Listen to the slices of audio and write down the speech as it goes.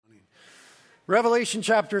Revelation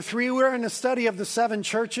chapter 3, we're in a study of the seven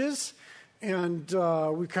churches, and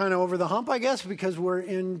we're kind of over the hump, I guess, because we're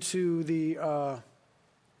into the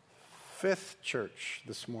fifth church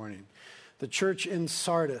this morning, the church in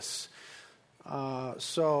Sardis.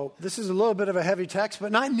 So this is a little bit of a heavy text,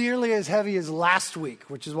 but not nearly as heavy as last week,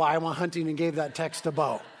 which is why I went hunting and gave that text a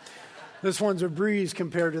Bo. This one's a breeze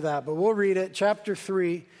compared to that, but we'll read it. Chapter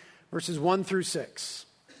 3, verses 1 through 6.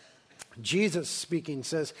 Jesus speaking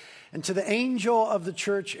says, "And to the angel of the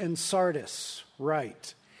church in Sardis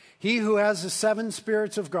write, he who has the seven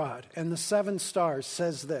spirits of God and the seven stars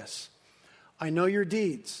says this, I know your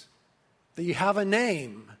deeds, that you have a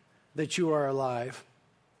name, that you are alive,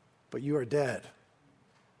 but you are dead.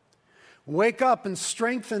 Wake up and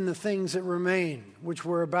strengthen the things that remain, which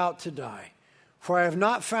were about to die. For I have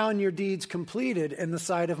not found your deeds completed in the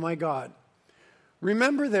sight of my God.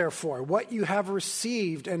 Remember, therefore, what you have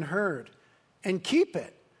received and heard, and keep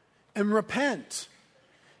it, and repent.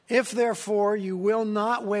 If, therefore, you will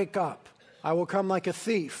not wake up, I will come like a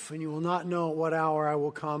thief, and you will not know at what hour I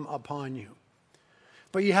will come upon you.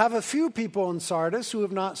 But you have a few people in Sardis who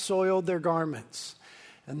have not soiled their garments,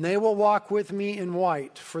 and they will walk with me in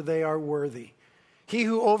white, for they are worthy. He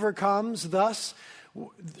who overcomes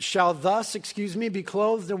shall be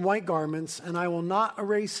clothed in white garments, and I will not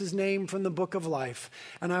erase his name from the book of life,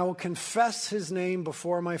 and I will confess his name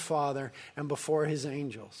before my Father and before his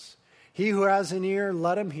angels. He who has an ear,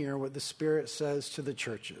 let him hear what the Spirit says to the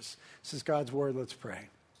churches." This is God's word. Let's pray.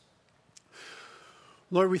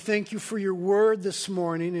 Lord, we thank you for your word this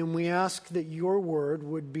morning, and we ask that your word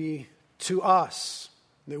would be to us,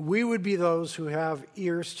 that we would be those who have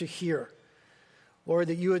ears to hear. Lord,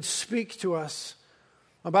 that you would speak to us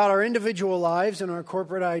about our individual lives and our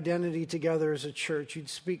corporate identity together as a church. You'd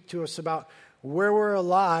speak to us about where we're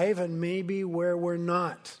alive and maybe where we're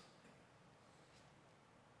not.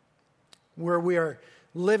 Where we are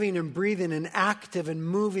living and breathing and active and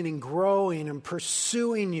moving and growing and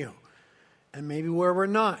pursuing you. And maybe where we're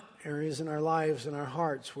not. Areas in our lives and our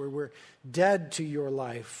hearts where we're dead to your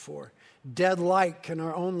life or dead-like in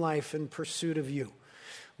our own life in pursuit of you.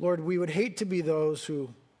 Lord, we would hate to be those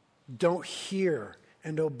who don't hear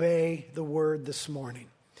and obey the word this morning.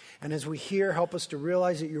 And as we hear, help us to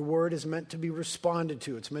realize that your word is meant to be responded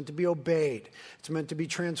to. It's meant to be obeyed. It's meant to be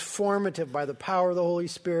transformative by the power of the Holy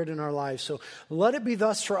Spirit in our lives. So let it be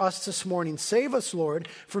thus for us this morning. Save us, Lord,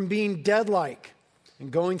 from being dead-like and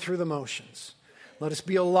going through the motions. Let us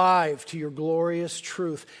be alive to your glorious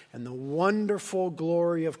truth and the wonderful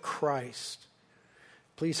glory of Christ.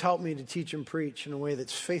 Please help me to teach and preach in a way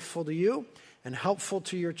that's faithful to you and helpful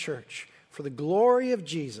to your church. For the glory of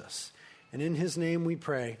Jesus. And in his name we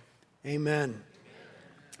pray. Amen.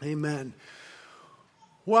 Amen.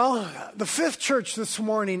 Well, the fifth church this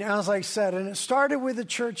morning, as I said, and it started with the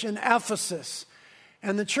church in Ephesus.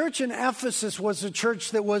 And the church in Ephesus was a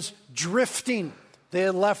church that was drifting. They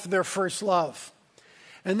had left their first love.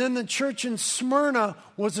 And then the church in Smyrna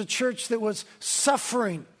was a church that was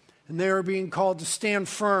suffering. And they were being called to stand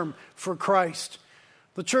firm for Christ.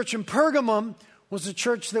 The church in Pergamum was a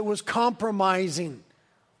church that was compromising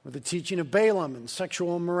with the teaching of Balaam and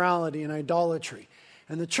sexual immorality and idolatry.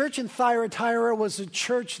 And the church in Thyatira was a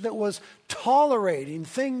church that was tolerating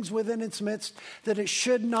things within its midst that it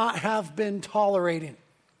should not have been tolerating.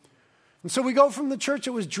 And so we go from the church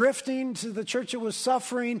that was drifting to the church that was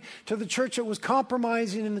suffering to the church that was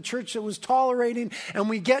compromising and the church that was tolerating, and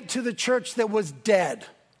we get to the church that was dead.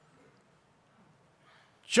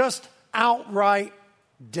 Just outright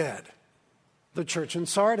dead. The church in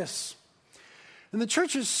Sardis. And the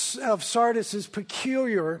church of Sardis is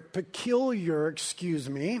peculiar, in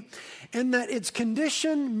that its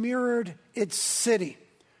condition mirrored its city.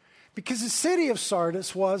 Because the city of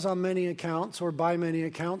Sardis was, on many accounts, or by many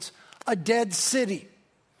accounts, a dead city.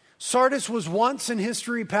 Sardis was once in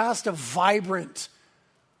history past a vibrant,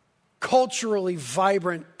 culturally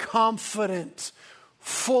vibrant, confident,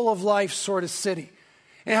 full of life sort of city.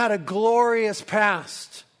 It had a glorious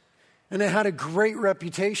past. And it had a great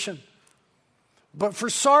reputation. But for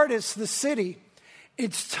Sardis, the city,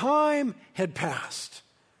 its time had passed.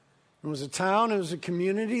 It was a town, it was a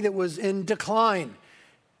community that was in decline.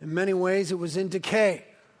 In many ways, it was in decay.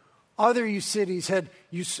 Other cities had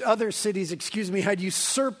usurped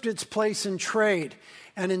its place in trade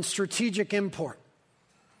and in strategic import.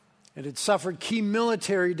 It had suffered key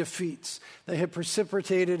military defeats that had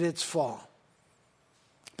precipitated its fall.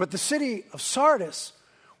 But the city of Sardis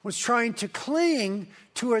was trying to cling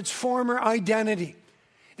to its former identity.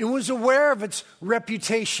 It was aware of its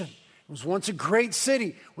reputation. It was once a great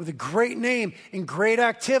city with a great name and great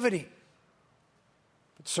activity.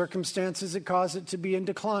 Circumstances that caused it to be in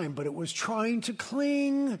decline, but it was trying to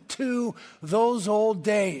cling to those old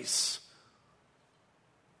days.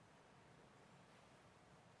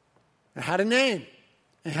 It had a name,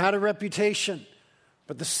 it had a reputation,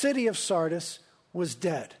 but the city of Sardis was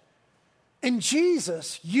dead. And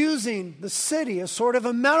Jesus, using the city as sort of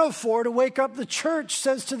a metaphor to wake up the church,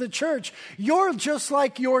 says to the church, you're just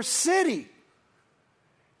like your city.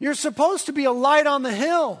 You're supposed to be a light on the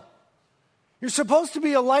hill. You're supposed to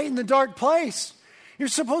be a light in the dark place. You're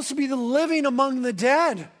supposed to be the living among the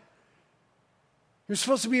dead. You're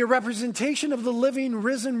supposed to be a representation of the living,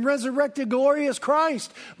 risen, resurrected, glorious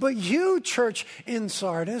Christ. But you, church in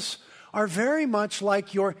Sardis, are very much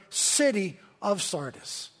like your city of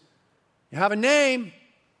Sardis. You have a name,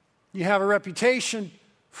 you have a reputation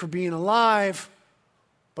for being alive,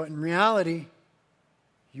 but in reality,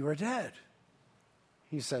 you are dead,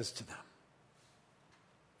 he says to them.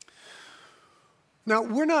 Now,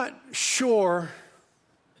 we're not sure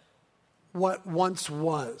what once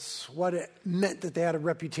was, what it meant that they had a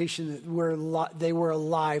reputation that they were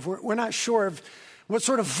alive. We're not sure of what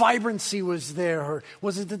sort of vibrancy was there, or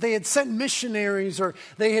was it that they had sent missionaries, or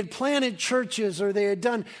they had planted churches, or they had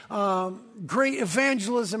done great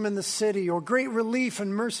evangelism in the city, or great relief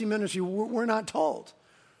and mercy ministry. We're not told.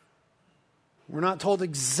 We're not told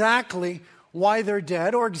exactly why they're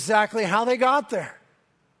dead or exactly how they got there.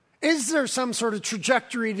 Is there some sort of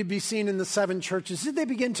trajectory to be seen in the 7 churches? Did they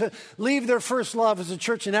begin to leave their first love as a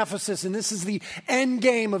church in Ephesus, and this is the end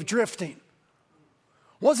game of drifting?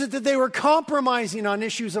 Was it that they were compromising on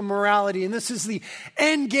issues of morality, and this is the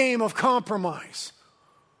end game of compromise?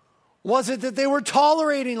 Was it that they were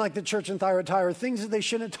tolerating, like the church in Thyatira, things that they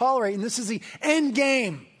shouldn't tolerate, and this is the end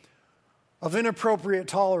game of inappropriate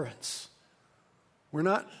tolerance? We're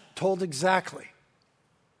not told exactly.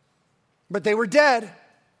 But they were dead.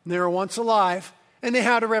 They were once alive, and they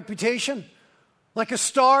had a reputation. Like a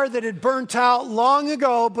star that had burnt out long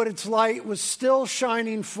ago, but its light was still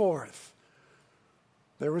shining forth.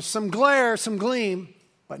 There was some glare, some gleam,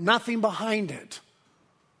 but nothing behind it.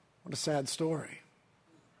 What a sad story.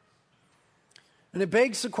 And it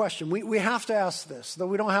begs the question, we have to ask this, though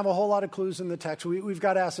we don't have a whole lot of clues in the text. We've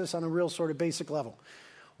got to ask this on a real sort of basic level.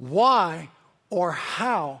 Why or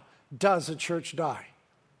how does a church die?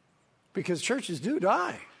 Because churches do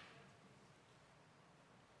die.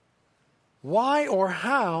 Why or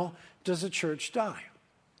how does a church die?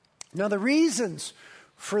 Now, the reasons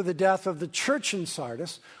for the death of the church in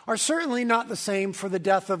Sardis are certainly not the same for the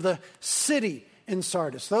death of the city in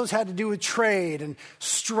Sardis. Those had to do with trade and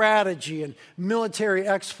strategy and military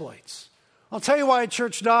exploits. I'll tell you why a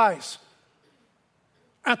church dies.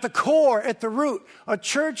 At the core, at the root, a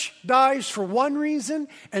church dies for one reason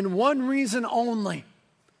and one reason only.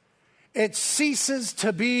 It ceases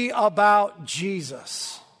to be about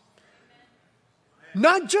Jesus.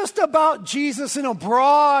 Not just about Jesus in a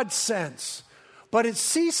broad sense, but it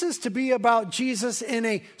ceases to be about Jesus in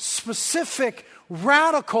a specific,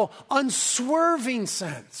 radical, unswerving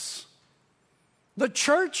sense. The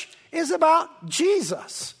church is about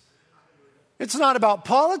Jesus. It's not about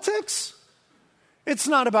politics. It's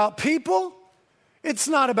not about people. It's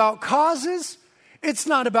not about causes. It's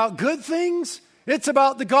not about good things. It's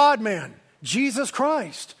about the God-man, Jesus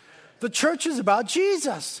Christ. The church is about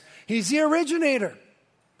Jesus. He's the originator,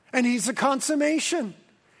 and he's the consummation.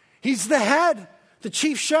 He's the head, the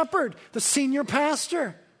chief shepherd, the senior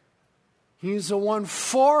pastor. He's the one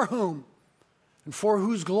for whom and for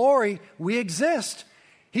whose glory we exist.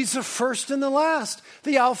 He's the first and the last,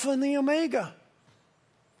 the Alpha and the Omega.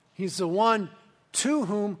 He's the one to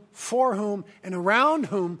whom, for whom, and around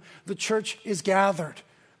whom the church is gathered.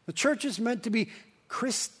 The church is meant to be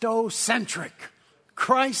Christocentric,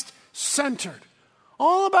 Christ-centered.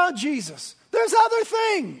 All about Jesus. There's other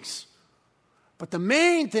things, but the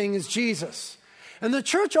main thing is Jesus. And the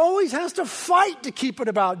church always has to fight to keep it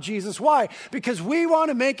about Jesus. Why? Because we want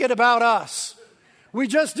to make it about us. We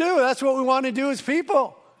just do. That's what we want to do as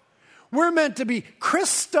people. We're meant to be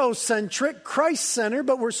Christocentric, Christ-centered,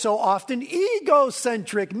 but we're so often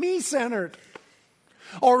egocentric, me-centered.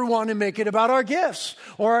 Or we want to make it about our gifts,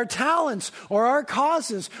 or our talents, or our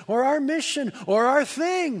causes, or our mission, or our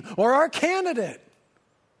thing, or our candidate.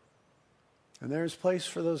 And there's place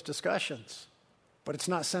for those discussions, but it's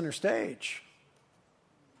not center stage.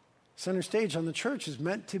 Center stage on the church is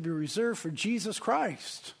meant to be reserved for Jesus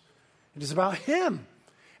Christ. It is about him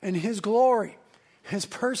and his glory, his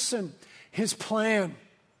person, his plan,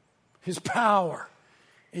 his power.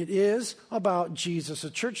 It is about Jesus.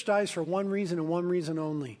 A church dies for one reason and one reason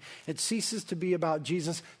only. It ceases to be about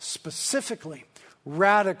Jesus specifically,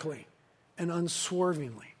 radically, and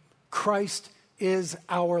unswervingly. Christ is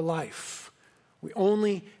our life. We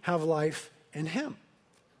only have life in him.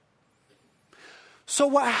 So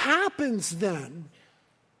what happens then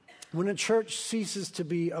when a church ceases to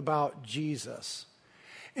be about Jesus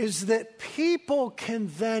is that people can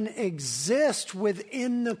then exist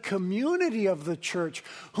within the community of the church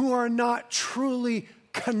who are not truly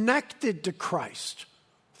connected to Christ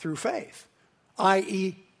through faith,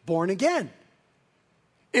 i.e., born again.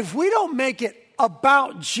 If we don't make it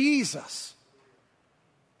about Jesus,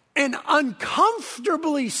 and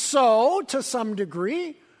uncomfortably so to some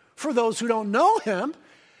degree for those who don't know him,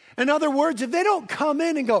 in other words, if they don't come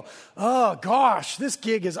in and go, oh gosh, this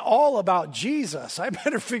gig is all about Jesus, I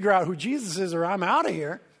better figure out who Jesus is or I'm out of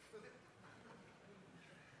here.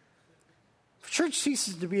 If church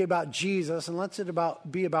ceases to be about Jesus and lets it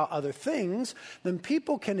be about other things, then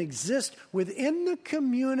people can exist within the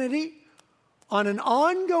community on an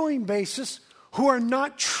ongoing basis who are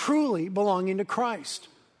not truly belonging to Christ.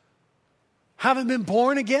 Haven't been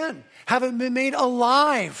born again, haven't been made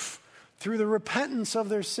alive through the repentance of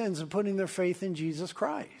their sins and putting their faith in Jesus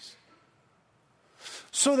Christ.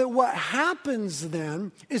 So that what happens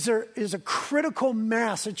then is there is a critical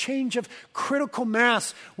mass, a change of critical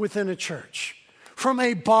mass within a church. From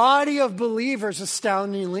a body of believers,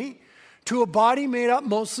 astoundingly, to a body made up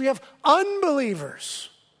mostly of unbelievers.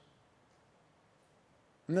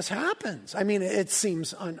 And this happens. I mean, it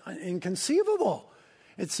seems inconceivable.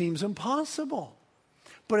 It seems impossible.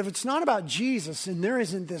 But if it's not about Jesus and there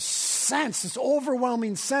isn't this sense, this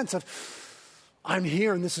overwhelming sense of, I'm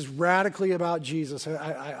here and this is radically about Jesus,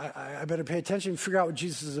 I better pay attention and figure out what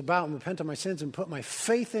Jesus is about and repent of my sins and put my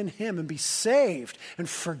faith in him and be saved and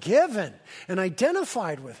forgiven and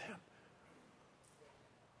identified with him.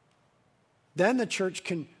 Then the church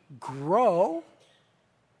can grow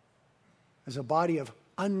as a body of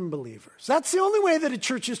unbelievers. That's the only way that a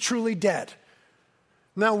church is truly dead.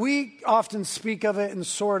 Now, we often speak of it in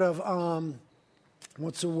sort of,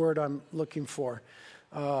 what's the word I'm looking for?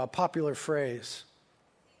 Popular phrase.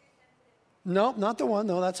 No, not the one.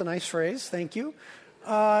 No, that's a nice phrase. Thank you.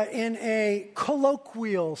 In a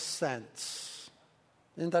colloquial sense.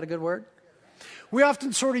 Isn't that a good word? We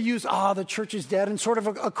often sort of use, the church is dead in sort of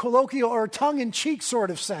a colloquial or tongue-in-cheek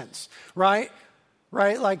sort of sense, right?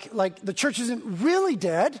 Right? Like the church isn't really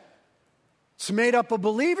dead. It's made up of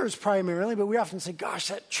believers primarily, but we often say, gosh,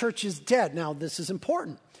 that church is dead. Now, this is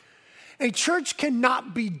important. A church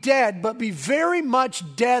cannot be dead, but be very much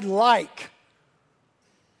dead-like.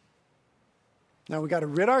 Now, we got to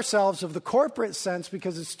rid ourselves of the corporate sense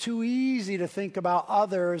because it's too easy to think about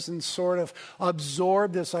others and sort of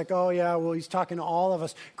absorb this like, oh yeah, well, he's talking to all of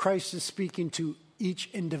us. Christ is speaking to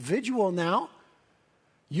each individual now.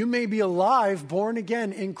 You may be alive, born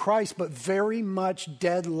again in Christ, but very much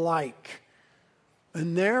dead-like.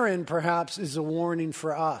 And therein, perhaps, is a warning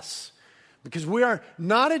for us. Because we are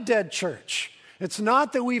not a dead church. It's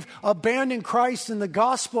not that we've abandoned Christ and the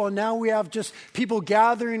gospel and now we have just people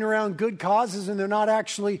gathering around good causes and they're not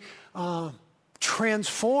actually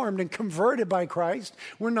transformed and converted by Christ.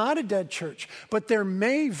 We're not a dead church. But there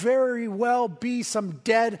may very well be some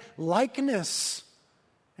dead likeness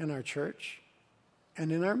in our church and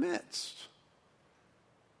in our midst.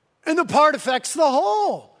 And the part affects the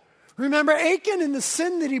whole. Remember Achan and the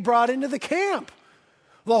sin that he brought into the camp.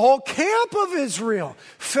 The whole camp of Israel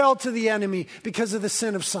fell to the enemy because of the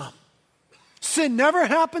sin of some. Sin never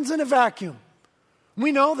happens in a vacuum.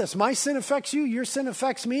 We know this. My sin affects you, your sin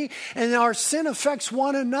affects me, and our sin affects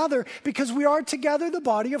one another because we are together the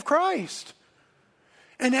body of Christ.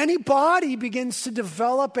 And any body begins to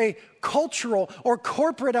develop a cultural or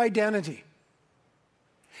corporate identity.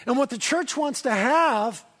 And what the church wants to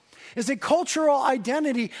have is a cultural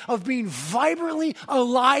identity of being vibrantly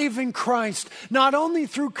alive in Christ, not only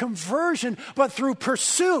through conversion, but through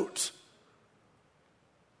pursuit.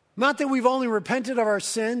 Not that we've only repented of our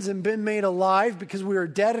sins and been made alive because we are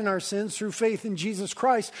dead in our sins through faith in Jesus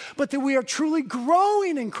Christ, but that we are truly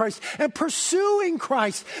growing in Christ and pursuing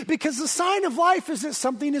Christ, because the sign of life is that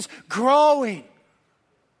something is growing.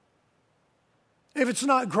 If it's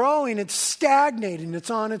not growing, it's stagnating. It's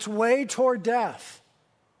on its way toward death.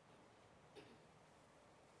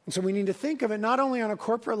 And so we need to think of it not only on a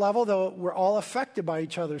corporate level, though we're all affected by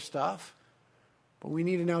each other's stuff, but we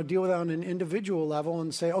need to now deal with it on an individual level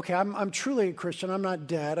and say, okay, I'm truly a Christian. I'm not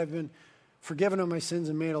dead. I've been forgiven of my sins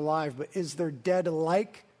and made alive. But is there dead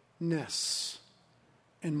likeness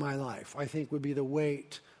in my life? I think would be the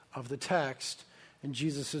weight of the text and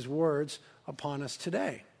Jesus' words upon us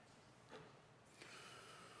today.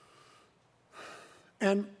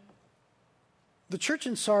 And the church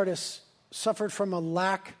in Sardis suffered from a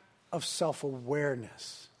lack of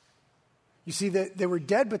self-awareness. You see, they were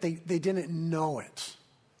dead, but they didn't know it.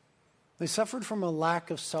 They suffered from a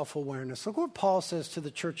lack of self-awareness. Look what Paul says to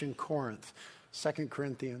the church in Corinth, 2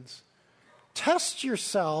 Corinthians. Test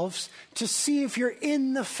yourselves to see if you're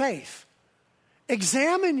in the faith.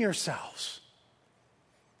 Examine yourselves.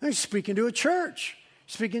 He's speaking to a church.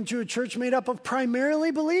 Speaking to a church made up of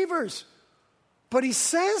primarily believers. But he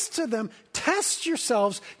says to them, test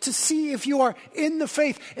yourselves to see if you are in the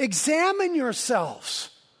faith. Examine yourselves.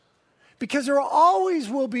 Because there always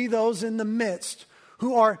will be those in the midst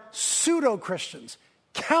who are pseudo-Christians,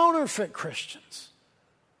 counterfeit Christians.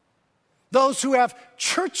 Those who have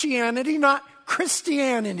churchianity, not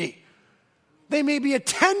Christianity. They may be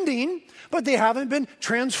attending, but they haven't been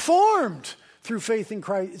transformed through faith in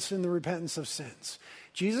Christ and the repentance of sins.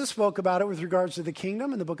 Jesus spoke about it with regards to the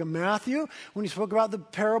kingdom in the book of Matthew when he spoke about the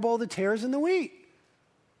parable of the tares and the wheat.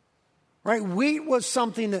 Right? Wheat was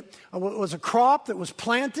something that was a crop that was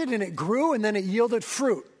planted and it grew and then it yielded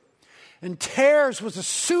fruit. And tares was a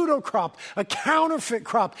pseudo crop, a counterfeit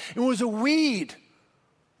crop. It was a weed.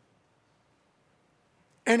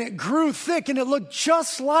 And it grew thick and it looked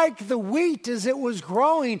just like the wheat as it was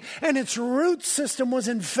growing. And its root system was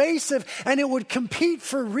invasive and it would compete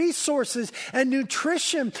for resources and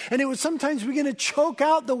nutrition. And it would sometimes begin to choke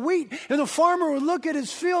out the wheat. And the farmer would look at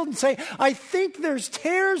his field and say, I think there's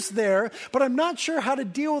tares there, but I'm not sure how to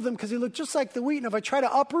deal with them because they look just like the wheat. And if I try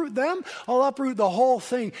to uproot them, I'll uproot the whole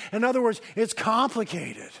thing. In other words, it's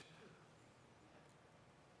complicated.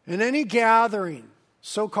 In any gathering,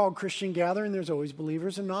 so-called Christian gathering, there's always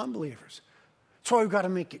believers and non-believers. That's why we've got to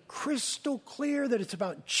make it crystal clear that it's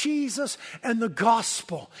about Jesus and the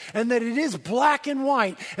gospel, and that it is black and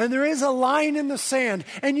white, and there is a line in the sand,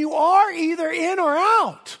 and you are either in or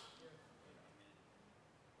out.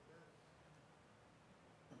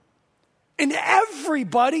 And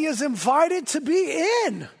everybody is invited to be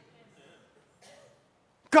in.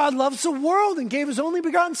 God loves the world and gave his only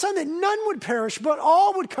begotten Son that none would perish, but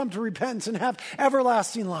all would come to repentance and have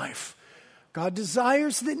everlasting life. God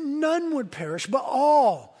desires that none would perish, but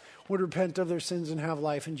all would repent of their sins and have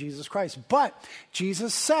life in Jesus Christ. But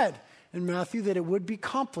Jesus said in Matthew that it would be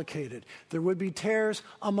complicated. There would be tares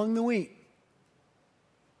among the wheat.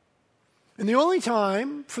 And the only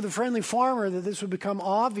time for the friendly farmer that this would become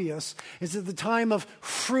obvious is at the time of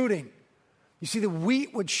fruiting. You see, the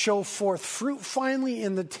wheat would show forth fruit finally,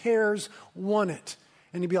 and the tares won it.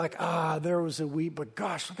 And you'd be like, there was a wheat, but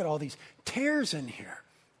gosh, look at all these tares in here.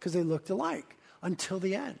 Because they looked alike until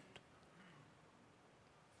the end.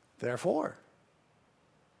 Therefore,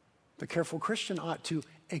 the careful Christian ought to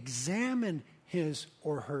examine his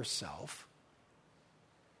or herself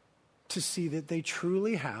to see that they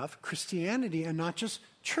truly have Christianity and not just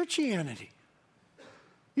churchianity.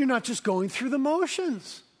 You're not just going through the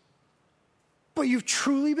motions. But you've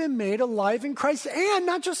truly been made alive in Christ, and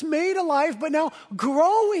not just made alive, but now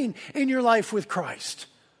growing in your life with Christ.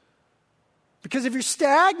 Because if you're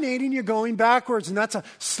stagnating, you're going backwards, and that's a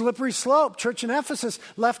slippery slope. Church in Ephesus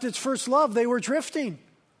left its first love. They were drifting.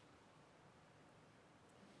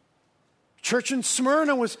 Church in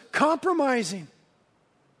Smyrna was compromising.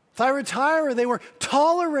 Thyatira, they were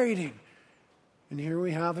tolerating. And here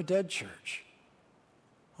we have a dead church.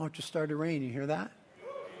 Oh, it just started to rain. You hear that?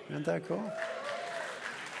 Isn't that cool?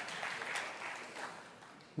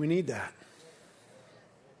 We need that.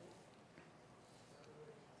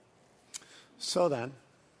 So then,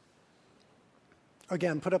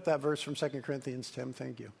 again, put up that verse from 2 Corinthians, Tim.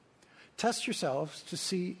 Thank you. Test yourselves to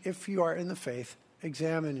see if you are in the faith.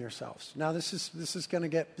 Examine yourselves. Now, this is going to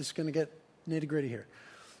get nitty-gritty here.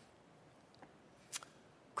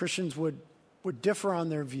 Christians would differ on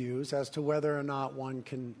their views as to whether or not one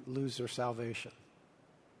can lose their salvation.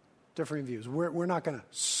 Differing views. We're not going to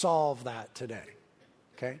solve that today,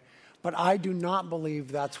 okay? But I do not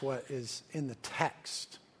believe that's what is in the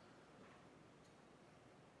text.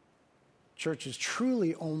 Church is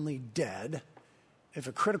truly only dead if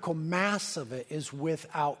a critical mass of it is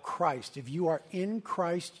without Christ. If you are in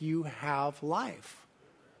Christ, you have life.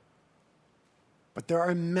 But there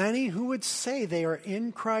are many who would say they are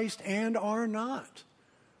in Christ and are not.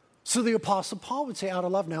 So the Apostle Paul would say out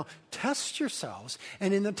of love, now test yourselves,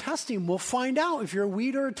 and in the testing we'll find out if you're a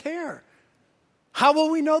wheat or a tare. How will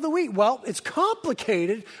we know the wheat? Well, it's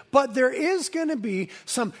complicated, but there is going to be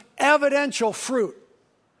some evidential fruit.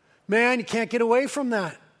 Man, you can't get away from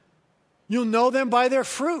that. You'll know them by their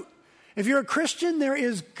fruit. If you're a Christian, there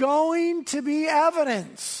is going to be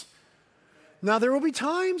evidence. Now, there will be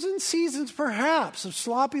times and seasons, perhaps, of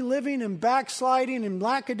sloppy living and backsliding and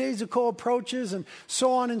lackadaisical approaches and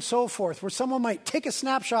so on and so forth, where someone might take a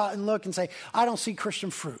snapshot and look and say, I don't see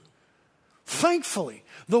Christian fruit. Thankfully,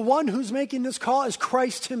 the one who's making this call is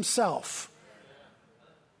Christ himself.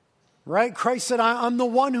 Right? Christ said, I'm the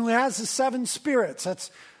one who has the 7 spirits.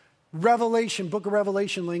 That's Revelation, book of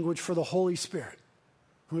Revelation language for the Holy Spirit,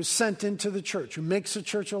 who is sent into the church, who makes the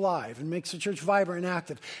church alive and makes the church vibrant and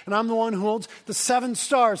active. And I'm the one who holds the 7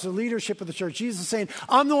 stars, the leadership of the church. Jesus is saying,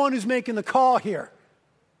 I'm the one who's making the call here.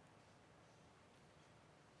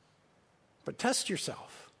 But test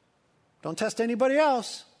yourself. Don't test anybody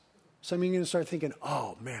else. Some of you are going to start thinking,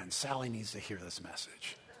 oh man, Sally needs to hear this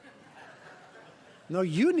message. No,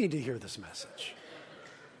 you need to hear this message.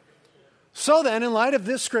 So then, in light of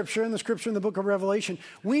this scripture and the scripture in the book of Revelation,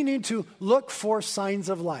 we need to look for signs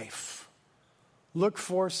of life. Look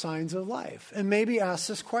for signs of life. And maybe ask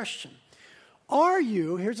this question. Are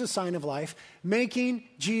you, here's a sign of life, making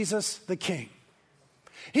Jesus the King?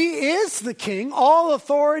 He is the King. All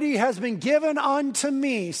authority has been given unto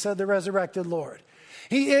me, said the resurrected Lord.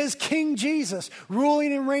 He is King Jesus,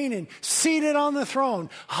 ruling and reigning, seated on the throne,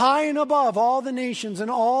 high and above all the nations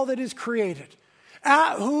and all that is created,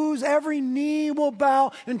 at whose every knee will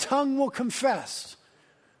bow and tongue will confess.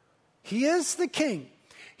 He is the King.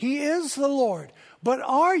 He is the Lord. But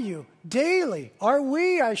are you daily, are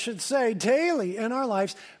we, I should say, daily in our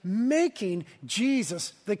lives making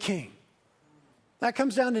Jesus the King? That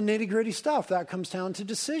comes down to nitty-gritty stuff. That comes down to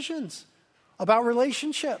decisions about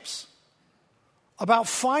relationships, about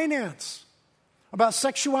finance, about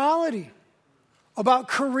sexuality, about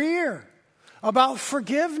career, about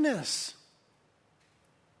forgiveness.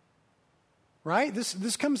 Right?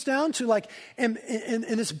 This comes down to like, in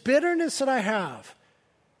this bitterness that I have,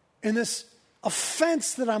 in this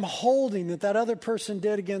offense that I'm holding that other person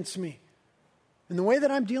did against me, in the way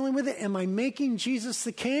that I'm dealing with it, am I making Jesus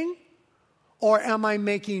the King or am I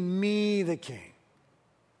making me the King?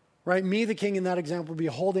 Right? Me, the King, in that example would be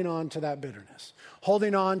holding on to that bitterness,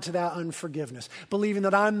 holding on to that unforgiveness, believing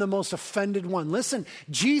that I'm the most offended one. Listen,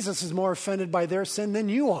 Jesus is more offended by their sin than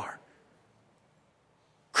you are.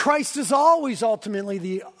 Christ is always ultimately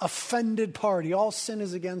the offended party. All sin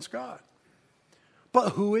is against God.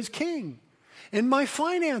 But who is King? In my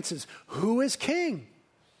finances, who is King?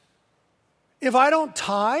 If I don't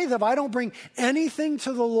tithe, if I don't bring anything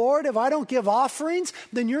to the Lord, if I don't give offerings,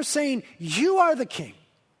 then you're saying you are the King.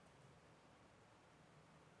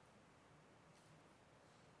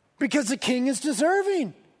 Because the King is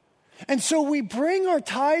deserving. And so we bring our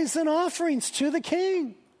tithes and offerings to the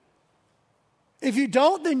King. If you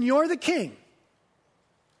don't, then you're the King.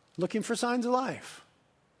 Looking for signs of life.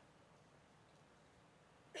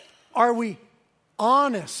 Are we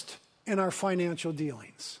honest in our financial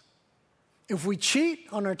dealings? If we cheat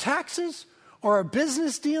on our taxes or our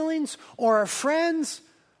business dealings or our friends,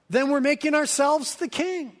 then we're making ourselves the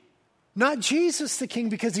King. Not Jesus the King,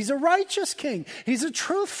 because he's a righteous King. He's a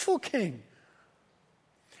truthful King.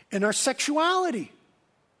 In our sexuality,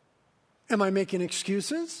 am I making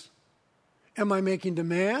excuses? Am I making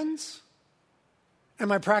demands?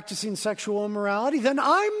 Am I practicing sexual immorality? Then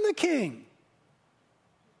I'm the King.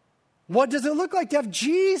 What does it look like to have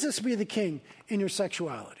Jesus be the King in your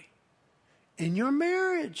sexuality? In your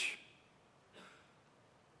marriage?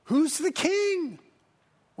 Who's the king?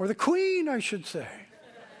 Or the queen, I should say.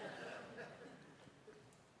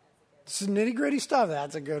 This is nitty-gritty stuff.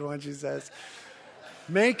 That's a good one, she says.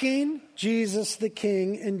 Making Jesus the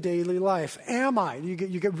King in daily life. Am I?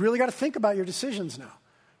 You really got to think about your decisions now.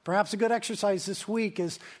 Perhaps a good exercise this week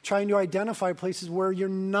is trying to identify places where you're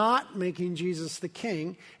not making Jesus the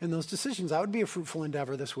King in those decisions. That would be a fruitful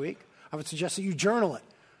endeavor this week. I would suggest that you journal it.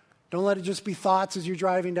 Don't let it just be thoughts as you're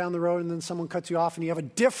driving down the road and then someone cuts you off and you have a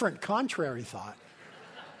different, contrary thought.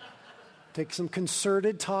 Take some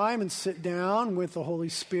concerted time and sit down with the Holy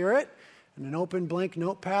Spirit and an open blank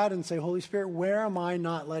notepad and say, Holy Spirit, where am I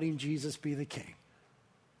not letting Jesus be the King?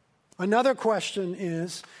 Another question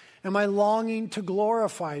is, am I longing to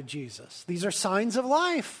glorify Jesus? These are signs of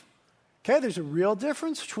life. Okay, there's a real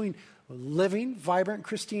difference between living, vibrant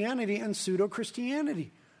Christianity and pseudo-Christianity.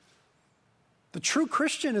 The true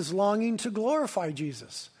Christian is longing to glorify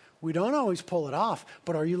Jesus. We don't always pull it off,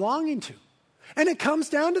 but are you longing to? And it comes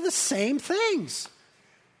down to the same things.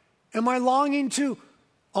 Am I longing to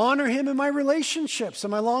honor him in my relationships?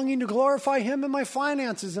 Am I longing to glorify him in my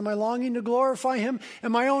finances? Am I longing to glorify him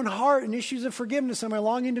in my own heart and issues of forgiveness? Am I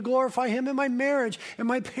longing to glorify him in my marriage, in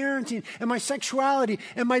my parenting, in my sexuality,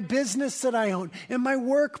 in my business that I own, in my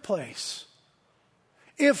workplace?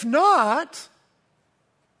 If not,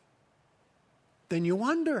 then you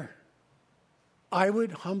wonder. I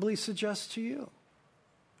would humbly suggest to you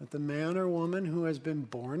that the man or woman who has been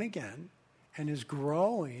born again and is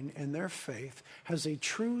growing in their faith has a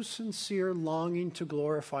true, sincere longing to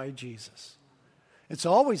glorify Jesus. It's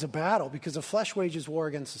always a battle because the flesh wages war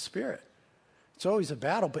against the spirit. It's always a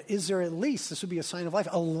battle, but is there at least, this would be a sign of life,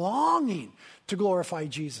 a longing to glorify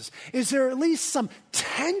Jesus? Is there at least some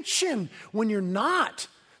tension when you're not?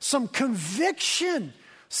 Some conviction,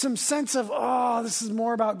 some sense of, oh, this is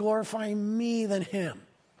more about glorifying me than him.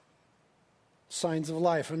 Signs of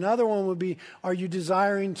life. Another one would be, are you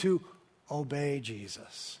desiring to obey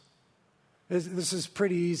Jesus? This is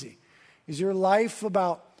pretty easy. Is your life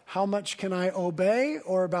about how much can I obey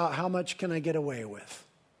or about how much can I get away with?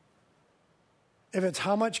 If it's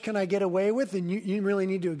how much can I get away with, then you really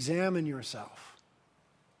need to examine yourself.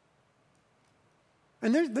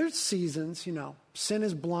 And there's seasons, sin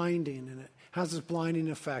is blinding and it has this blinding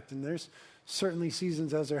effect. And there's certainly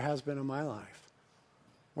seasons, as there has been in my life,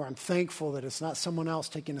 where I'm thankful that it's not someone else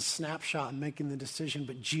taking a snapshot and making the decision,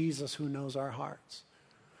 but Jesus who knows our hearts.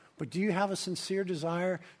 But do you have a sincere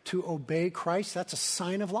desire to obey Christ? That's a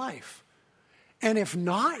sign of life. And if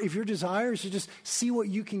not, if your desire is to just see what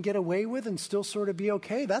you can get away with and still sort of be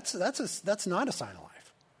okay, that's not a sign of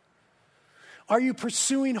life. Are you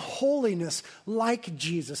pursuing holiness like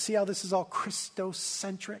Jesus? See how this is all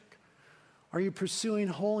Christocentric? Are you pursuing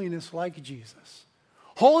holiness like Jesus?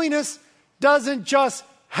 Holiness doesn't just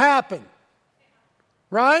happen,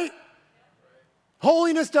 right?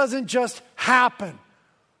 Holiness doesn't just happen.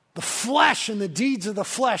 The flesh and the deeds of the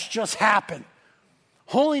flesh just happen.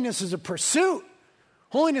 Holiness is a pursuit.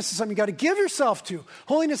 Holiness is something you got to give yourself to.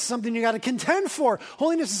 Holiness is something you got to contend for.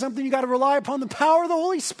 Holiness is something you got to rely upon the power of the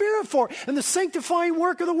Holy Spirit for and the sanctifying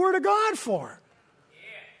work of the Word of God for.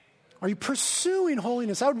 Are you pursuing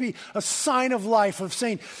holiness? That would be a sign of life, of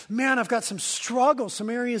saying, man, I've got some struggles, some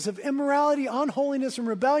areas of immorality, unholiness, and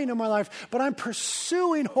rebellion in my life, but I'm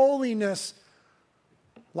pursuing holiness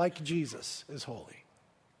like Jesus is holy.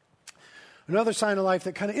 Another sign of life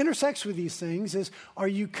that kind of intersects with these things is, are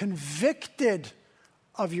you convicted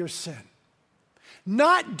of your sin?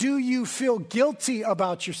 Not do you feel guilty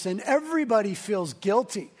about your sin. Everybody feels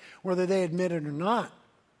guilty, whether they admit it or not.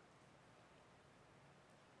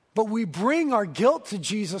 But we bring our guilt to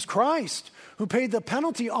Jesus Christ, who paid the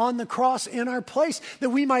penalty on the cross in our place, that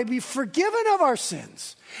we might be forgiven of our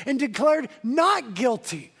sins and declared not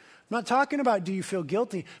guilty. I'm not talking about do you feel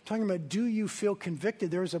guilty. I'm talking about do you feel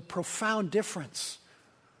convicted. There is a profound difference.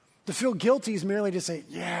 To feel guilty is merely to say,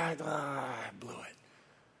 I blew it.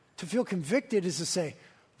 To feel convicted is to say,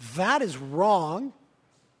 that is wrong.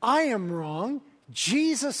 I am wrong.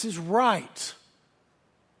 Jesus is right.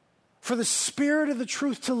 For the Spirit of the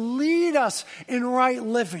truth to lead us in right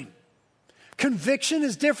living. Conviction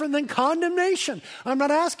is different than condemnation. I'm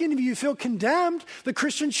not asking if you feel condemned. The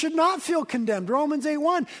Christian should not feel condemned. Romans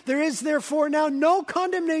 8:1, there is therefore now no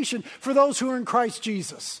condemnation for those who are in Christ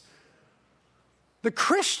Jesus. The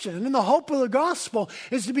Christian and the hope of the gospel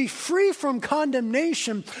is to be free from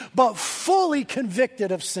condemnation, but fully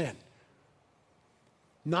convicted of sin.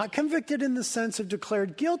 Not convicted in the sense of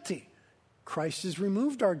declared guilty. Christ has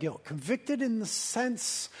removed our guilt. Convicted in the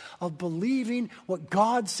sense of believing what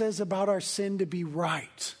God says about our sin to be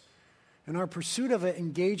right. And our pursuit of it,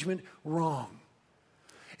 engagement, wrong.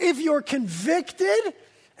 If you're convicted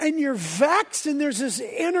and you're vexed and there's this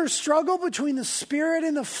inner struggle between the spirit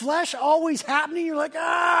and the flesh always happening, you're like,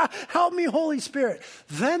 help me, Holy Spirit.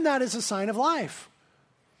 Then that is a sign of life.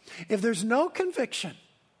 If there's no conviction,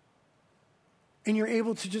 and you're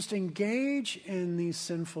able to just engage in these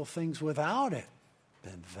sinful things without it,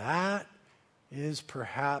 then that is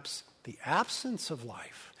perhaps the absence of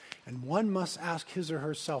life. And one must ask his or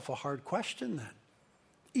herself a hard question then.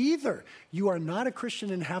 Either you are not a Christian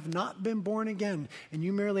and have not been born again, and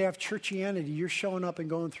you merely have churchianity, you're showing up and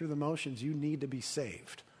going through the motions, you need to be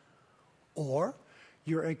saved. Or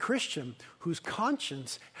you're a Christian whose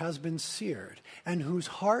conscience has been seared and whose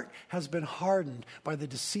heart has been hardened by the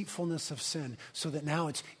deceitfulness of sin, so that now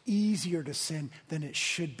it's easier to sin than it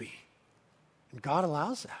should be. And God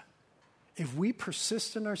allows that. If we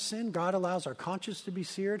persist in our sin, God allows our conscience to be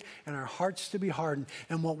seared and our hearts to be hardened.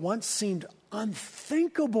 And what once seemed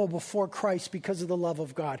unthinkable before Christ because of the love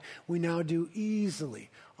of God, we now do easily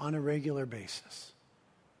on a regular basis.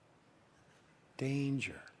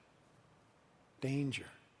 Danger.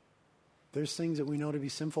 There's things that we know to be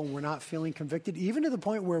sinful and we're not feeling convicted, even to the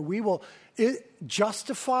point where we will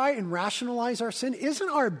justify and rationalize our sin. Isn't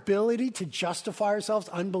our ability to justify ourselves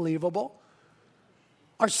unbelievable?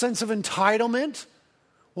 Our sense of entitlement.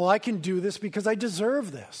 Well, I can do this because I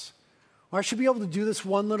deserve this. Or I should be able to do this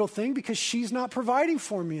one little thing because she's not providing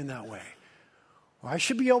for me in that way. Or I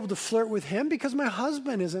should be able to flirt with him because my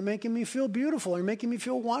husband isn't making me feel beautiful or making me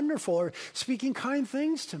feel wonderful or speaking kind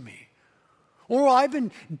things to me. Or I've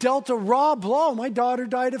been dealt a raw blow. My daughter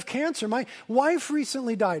died of cancer. My wife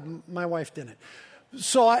recently died. My wife didn't.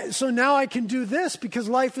 So now I can do this because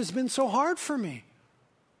life has been so hard for me.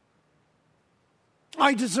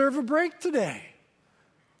 I deserve a break today.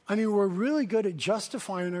 I mean, we're really good at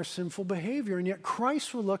justifying our sinful behavior, and yet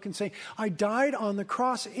Christ will look and say, I died on the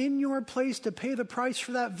cross in your place to pay the price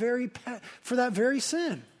for that very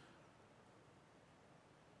sin.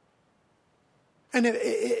 And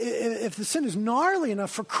if the sin is gnarly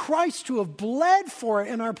enough for Christ to have bled for it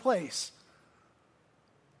in our place,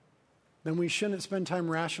 then we shouldn't spend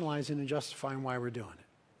time rationalizing and justifying why we're doing it.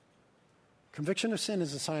 Conviction of sin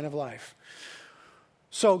is a sign of life.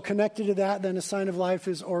 So connected to that, then a sign of life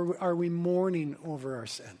is, or are we mourning over our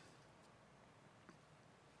sin?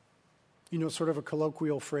 You know, sort of a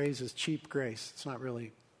colloquial phrase is cheap grace. It's not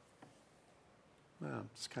really, well,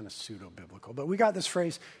 it's kind of pseudo-biblical. But we got this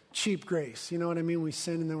phrase, cheap grace. You know what I mean? We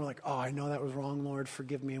sin and then we're like, oh, I know that was wrong, Lord,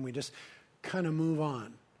 forgive me. And we just kind of move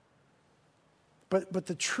on. But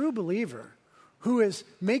the true believer who is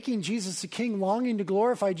making Jesus the king, longing to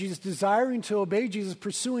glorify Jesus, desiring to obey Jesus,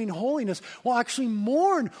 pursuing holiness, will actually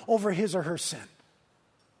mourn over his or her sin.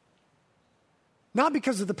 Not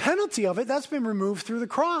because of the penalty of it, that's been removed through the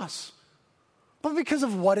cross, but because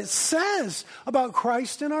of what it says about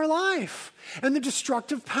Christ in our life and the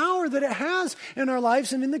destructive power that it has in our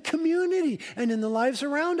lives and in the community and in the lives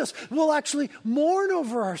around us. We'll actually mourn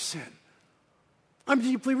over our sin. I'm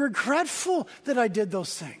deeply regretful that I did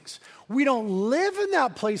those things. We don't live in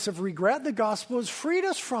that place of regret. The gospel has freed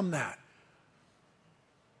us from that.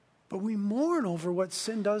 But we mourn over what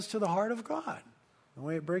sin does to the heart of God, the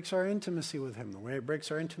way it breaks our intimacy with him, the way it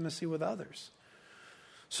breaks our intimacy with others.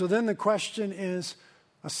 So then the question is,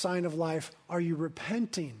 a sign of life, are you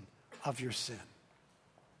repenting of your sin?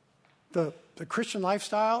 The Christian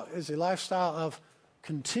lifestyle is a lifestyle of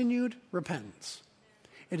continued repentance.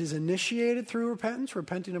 It is initiated through repentance,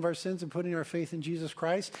 repenting of our sins and putting our faith in Jesus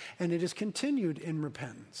Christ, and it is continued in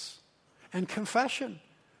repentance and confession.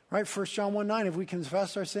 Right? 1 John 1:9, if we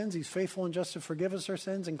confess our sins, he's faithful and just to forgive us our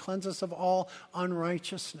sins and cleanse us of all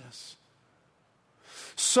unrighteousness.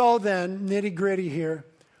 So then, nitty-gritty here,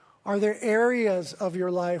 are there areas of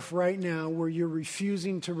your life right now where you're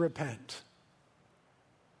refusing to repent?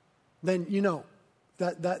 Then, you know,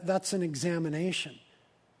 that's an examination.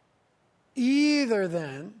 Either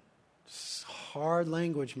then, it's hard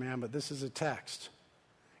language, man, but this is a text.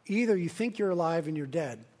 Either you think you're alive and you're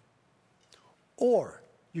dead, or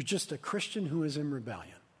you're just a Christian who is in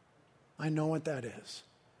rebellion. I know what that is.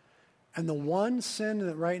 And the one sin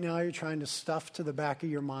that right now you're trying to stuff to the back of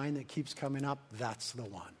your mind that keeps coming up, that's the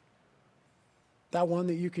one. That one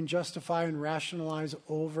that you can justify and rationalize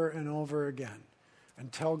over and over again and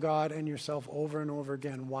tell God and yourself over and over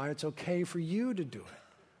again why it's okay for you to do it.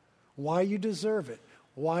 Why you deserve it,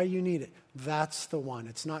 why you need it. That's the one.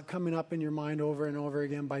 It's not coming up in your mind over and over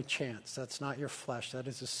again by chance. That's not your flesh. That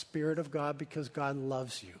is the Spirit of God because God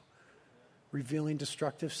loves you, revealing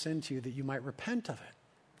destructive sin to you that you might repent of it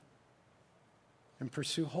and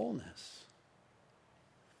pursue wholeness.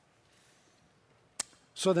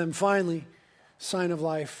 So then finally, sign of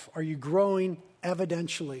life, are you growing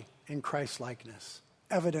evidentially in Christ-likeness?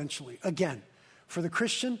 Evidentially. Again, for the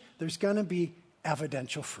Christian, there's going to be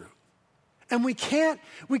evidential fruit. And we can't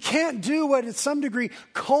do what, at some degree,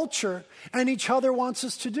 culture and each other wants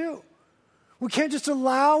us to do. We can't just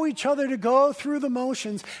allow each other to go through the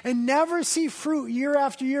motions and never see fruit year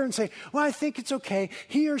after year and say, well, I think it's okay.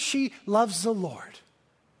 He or she loves the Lord.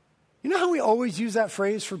 You know how we always use that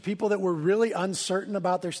phrase for people that were really uncertain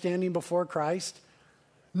about their standing before Christ?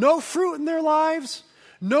 No fruit in their lives,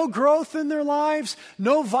 no growth in their lives,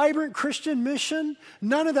 no vibrant Christian mission,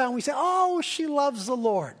 none of that. And we say, oh, she loves the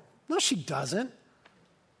Lord. No, she doesn't.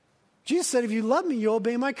 Jesus said, if you love me, you'll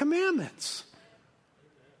obey my commandments.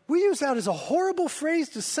 We use that as a horrible phrase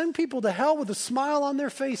to send people to hell with a smile on their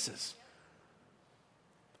faces.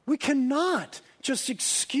 We cannot just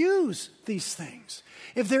excuse these things.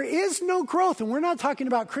 If there is no growth, and we're not talking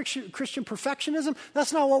about Christian perfectionism,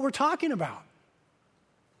 that's not what we're talking about.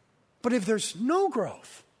 But if there's no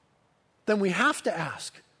growth, then we have to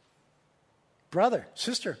ask, brother,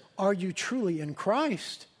 sister, are you truly in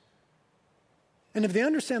Christ? And if they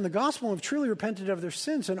understand the gospel and have truly repented of their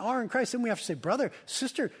sins and are in Christ, then we have to say, brother,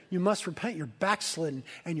 sister, you must repent. You're backslidden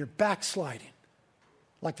and you're backsliding,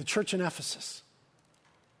 like the church in Ephesus.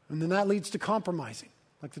 And then that leads to compromising,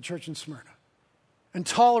 like the church in Smyrna. And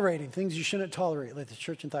tolerating things you shouldn't tolerate, like the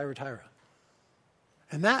church in Thyatira.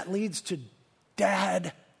 And that leads to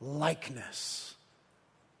dad likeness,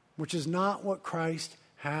 which is not what Christ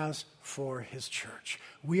has for his church.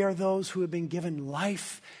 We are those who have been given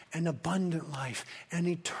life and abundant life and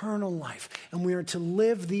eternal life, and we are to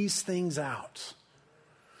live these things out.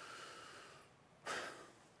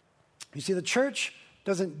 You see, the church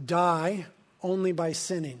doesn't die only by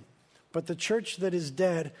sinning, but the church that is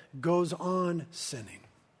dead goes on sinning.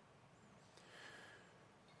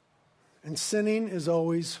 And sinning is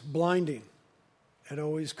always blinding. It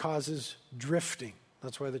always causes drifting.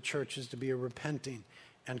 That's why the church is to be a repenting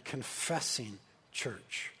and confessing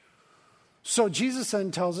church. So Jesus then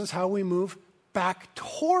tells us how we move back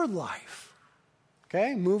toward life.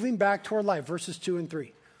 Okay, moving back toward life, verses 2 and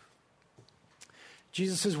 3.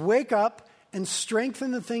 Jesus says, "Wake up and strengthen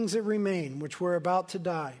the things that remain, which were about to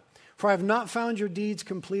die. For I have not found your deeds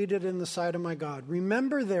completed in the sight of my God.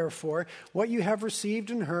 Remember, therefore, what you have received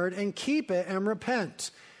and heard, and keep it and repent."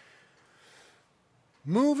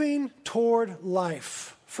 Moving toward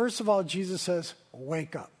life. First of all, Jesus says,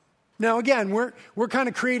 wake up. Now again, we're kind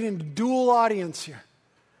of creating a dual audience here.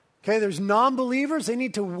 Okay, there's non-believers. They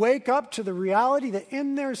need to wake up to the reality that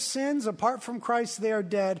in their sins, apart from Christ, they are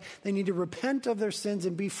dead. They need to repent of their sins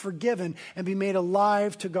and be forgiven and be made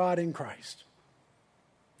alive to God in Christ.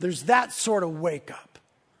 There's that sort of wake up.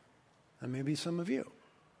 And maybe some of you.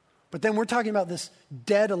 But then we're talking about this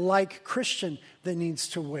dead-like Christian that needs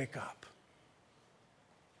to wake up.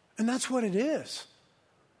 And that's what it is.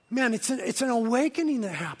 Man, it's an awakening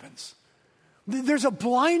that happens. There's a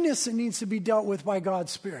blindness that needs to be dealt with by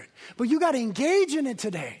God's Spirit. But you got to engage in it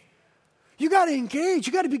today. You got to engage.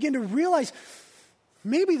 You got to begin to realize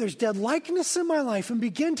maybe there's dead likeness in my life and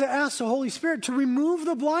begin to ask the Holy Spirit to remove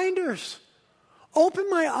the blinders. Open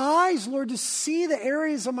my eyes, Lord, to see the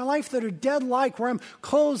areas of my life that are dead-like, where I'm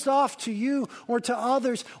closed off to you or to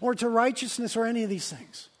others or to righteousness or any of these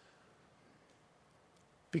things.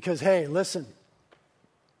 Because, hey, listen,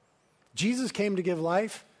 Jesus came to give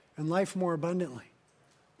life and life more abundantly.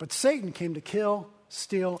 But Satan came to kill,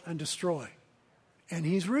 steal, and destroy. And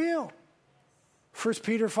he's real. 1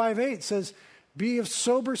 Peter 5:8 says, "Be of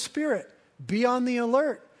sober spirit, be on the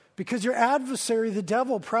alert, because your adversary, the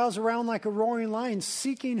devil, prowls around like a roaring lion,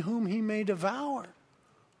 seeking whom he may devour."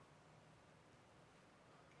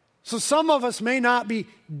 So some of us may not be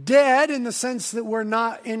dead in the sense that we're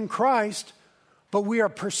not in Christ, but we are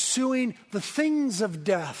pursuing the things of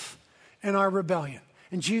death in our rebellion.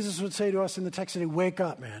 And Jesus would say to us in the text today, wake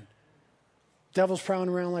up, man. Devil's prowling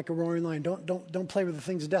around like a roaring lion. Don't play with the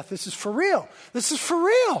things of death. This is for real. This is for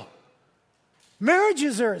real.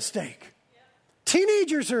 Marriages are at stake.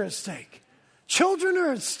 Teenagers are at stake. Children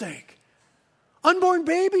are at stake. Unborn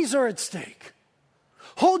babies are at stake.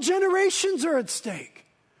 Whole generations are at stake.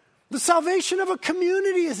 The salvation of a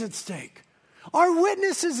community is at stake. Our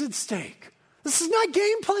witness is at stake. This is not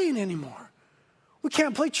game playing anymore. We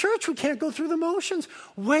can't play church. We can't go through the motions.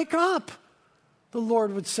 Wake up, the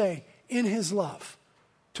Lord would say, in his love,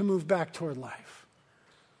 to move back toward life.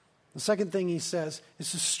 The second thing he says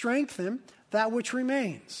is to strengthen that which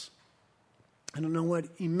remains. I don't know what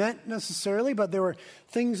he meant necessarily, but there were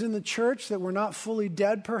things in the church that were not fully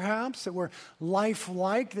dead, perhaps, that were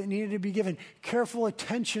lifelike, that needed to be given careful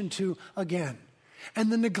attention to again.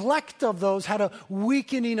 And the neglect of those had a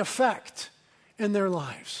weakening effect in their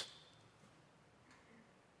lives.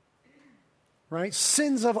 Right?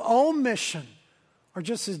 Sins of omission are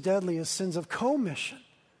just as deadly as sins of commission.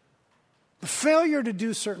 The failure to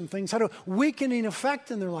do certain things had a weakening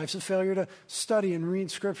effect in their lives. The failure to study and read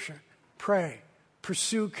Scripture, pray,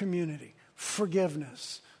 pursue community,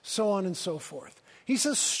 forgiveness, so on and so forth. He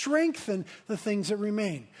says strengthen the things that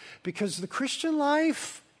remain, because the Christian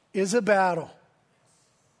life is a battle.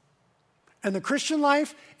 And the Christian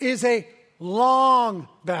life is a long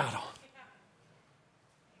battle.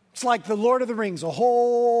 It's like the Lord of the Rings, a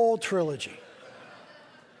whole trilogy.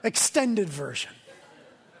 Extended version.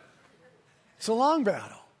 It's a long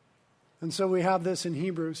battle. And so we have this in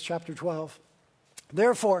Hebrews chapter 12.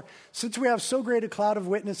 Therefore, since we have so great a cloud of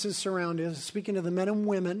witnesses surrounding us, speaking of the men and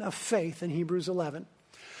women of faith in Hebrews 11,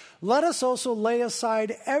 let us also lay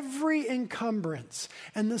aside every encumbrance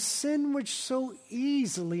and the sin which so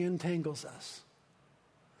easily entangles us.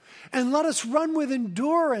 And let us run with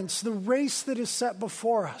endurance the race that is set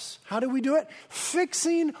before us. How do we do it?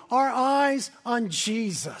 Fixing our eyes on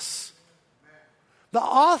Jesus, the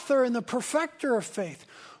author and the perfecter of faith,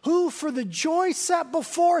 who for the joy set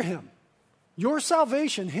before him, your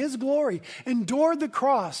salvation, his glory, endured the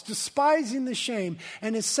cross, despising the shame,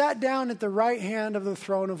 and is sat down at the right hand of the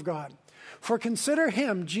throne of God. For consider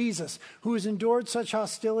him, Jesus, who has endured such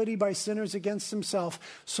hostility by sinners against himself,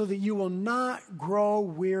 so that you will not grow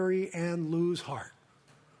weary and lose heart.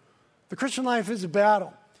 The Christian life is a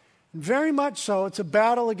battle. Very much so, it's a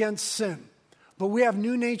battle against sin. But we have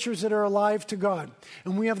new natures that are alive to God.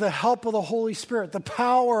 And we have the help of the Holy Spirit, the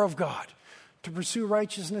power of God, to pursue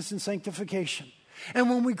righteousness and sanctification. And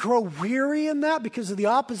when we grow weary in that because of the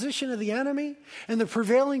opposition of the enemy and the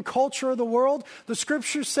prevailing culture of the world, the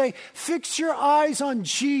scriptures say, fix your eyes on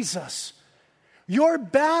Jesus. Your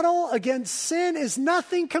battle against sin is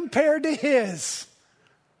nothing compared to his.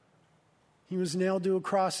 He was nailed to a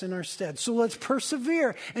cross in our stead. So let's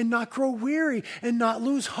persevere and not grow weary and not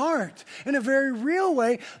lose heart. In a very real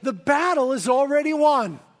way, the battle is already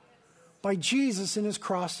won by Jesus and his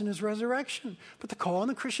cross and his resurrection. But the call on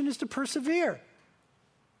the Christian is to persevere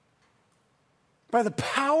by the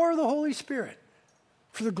power of the Holy Spirit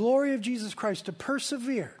for the glory of Jesus Christ, to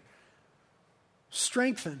persevere,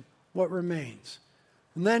 strengthen what remains.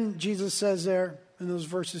 And then Jesus says there in those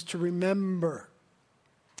verses to remember.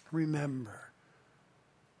 Remember.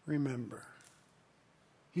 Remember.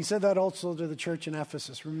 He said that also to the church in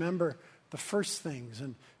Ephesus. Remember the first things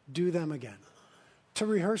and do them again. To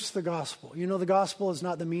rehearse the gospel. You know, the gospel is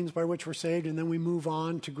not the means by which we're saved and then we move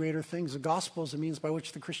on to greater things. The gospel is the means by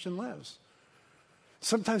which the Christian lives.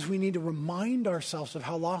 Sometimes we need to remind ourselves of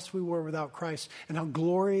how lost we were without Christ and how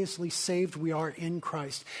gloriously saved we are in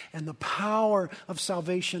Christ and the power of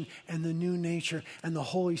salvation and the new nature and the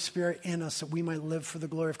Holy Spirit in us that we might live for the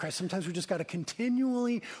glory of Christ. Sometimes we just got to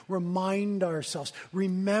continually remind ourselves,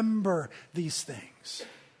 remember these things.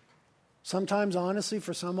 Sometimes, honestly,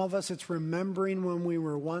 for some of us, it's remembering when we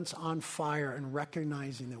were once on fire and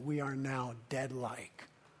recognizing that we are now dead-like.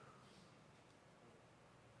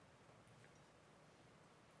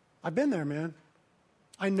 I've been there, man.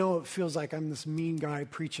 I know it feels like I'm this mean guy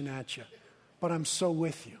preaching at you, but I'm so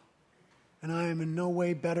with you. And I am in no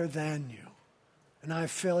way better than you. And I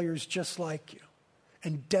have failures just like you.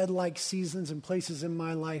 And dead-like seasons and places in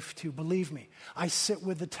my life too. Believe me, I sit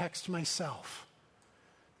with the text myself.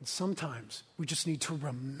 And sometimes we just need to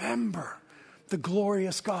remember the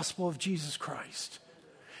glorious gospel of Jesus Christ.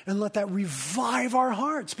 And let that revive our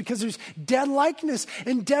hearts, because there's dead likeness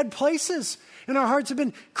and dead places. And our hearts have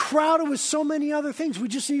been crowded with so many other things. We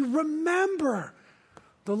just need to remember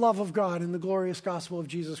the love of God and the glorious gospel of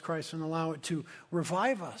Jesus Christ and allow it to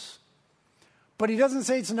revive us. But he doesn't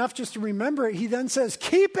say it's enough just to remember it. He then says,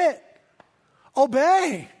 keep it.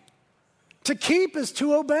 Obey. To keep is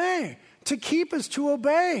to obey. To keep is to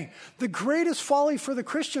obey. The greatest folly for the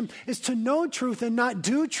Christian is to know truth and not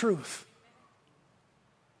do truth.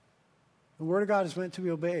 The Word of God is meant to be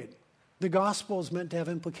obeyed. The gospel is meant to have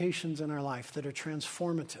implications in our life that are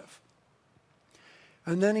transformative.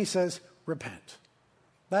 And then he says, repent.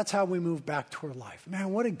 That's how we move back toward life.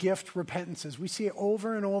 Man, what a gift repentance is. We see it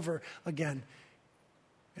over and over again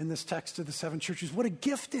in this text of the seven churches. What a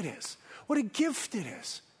gift it is. What a gift it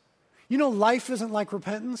is. You know, life isn't like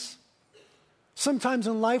repentance. Sometimes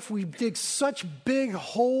in life we dig such big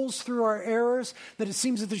holes through our errors that it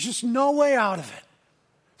seems that there's just no way out of it.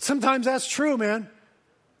 Sometimes that's true, man.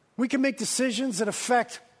 We can make decisions that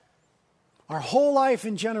affect our whole life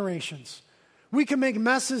and generations. We can make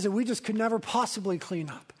messes that we just could never possibly clean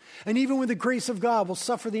up. And even with the grace of God, we'll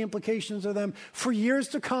suffer the implications of them for years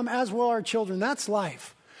to come, as will our children. That's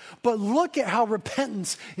life. But look at how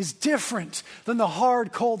repentance is different than the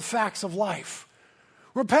hard, cold facts of life.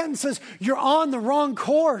 Repentance says you're on the wrong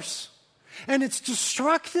course, and it's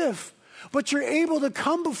destructive. But you're able to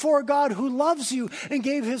come before God who loves you and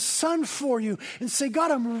gave his son for you and say,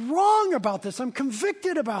 God, I'm wrong about this. I'm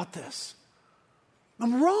convicted about this.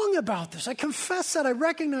 I'm wrong about this. I confess that. I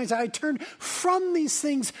recognize that. I turn from these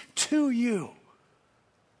things to you.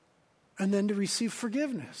 And then to receive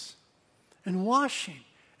forgiveness and washing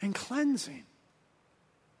and cleansing.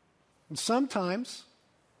 And sometimes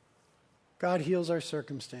God heals our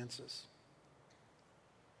circumstances.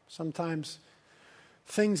 Sometimes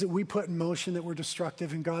things that we put in motion that were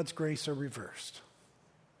destructive in God's grace are reversed.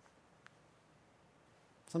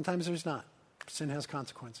 Sometimes there's not. Sin has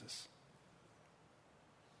consequences.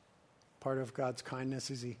 Part of God's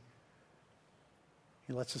kindness is He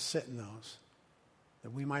lets us sit in those,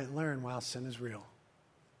 that we might learn, wow, sin is real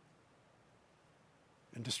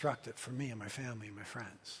and destructive for me and my family and my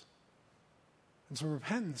friends. And so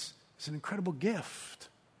repentance is an incredible gift.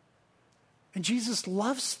 And Jesus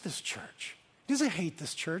loves this church. He doesn't hate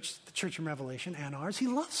this church, the church in Revelation and ours. He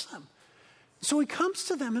loves them. So he comes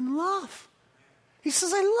to them in love. He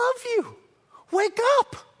says, I love you. Wake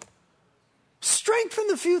up. Strengthen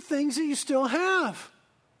the few things that you still have.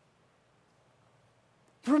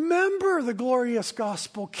 Remember the glorious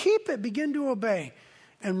gospel. Keep it. Begin to obey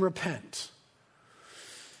and repent.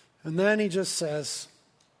 And then he just says,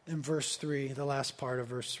 in verse 3, the last part of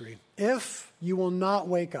verse 3. If you will not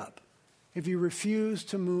wake up, if you refuse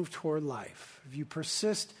to move toward life, if you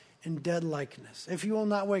persist in dead likeness, if you will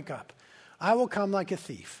not wake up, I will come like a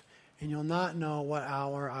thief, and you'll not know what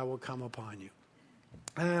hour I will come upon you.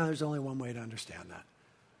 There's only one way to understand that.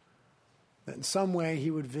 That in some way he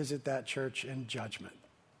would visit that church in judgment.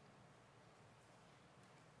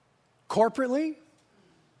 Corporately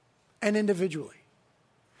and individually.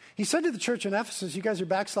 He said to the church in Ephesus, you guys are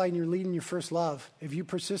backsliding, you're leading your first love. If you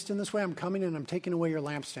persist in this way, I'm coming and I'm taking away your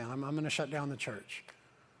lampstand. I'm going to shut down the church.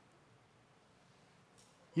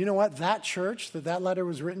 You know what? That church that letter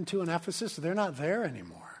was written to in Ephesus, they're not there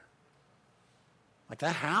anymore. Like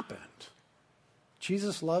that happened.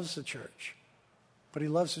 Jesus loves the church, but he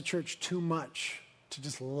loves the church too much to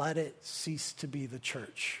just let it cease to be the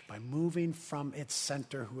church by moving from its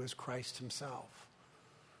center, who is Christ himself.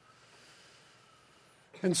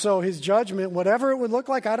 And so his judgment, whatever it would look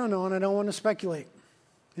like, I don't know, and I don't want to speculate.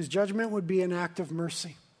 His judgment would be an act of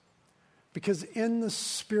mercy. Because in the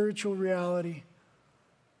spiritual reality,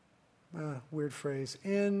 weird phrase,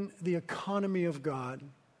 in the economy of God,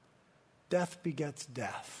 death begets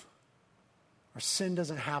death. Our sin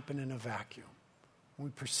doesn't happen in a vacuum. When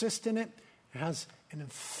we persist in it, it has an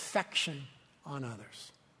infection on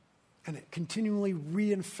others. And it continually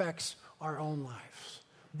reinfects our own lives.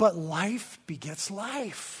 But life begets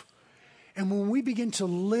life. And when we begin to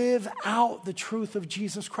live out the truth of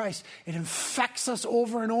Jesus Christ, it infects us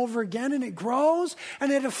over and over again, and it grows, and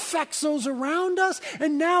it affects those around us.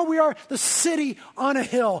 And now we are the city on a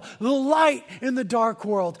hill, the light in the dark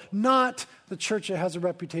world, not the church that has a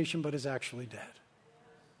reputation but is actually dead.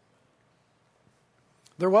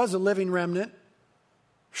 There was a living remnant,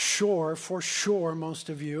 for sure, most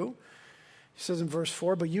of you. He says in verse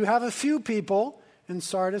 4, but you have a few people in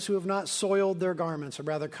Sardis who have not soiled their garments, a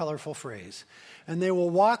rather colorful phrase. And they will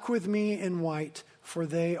walk with me in white, for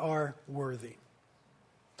they are worthy.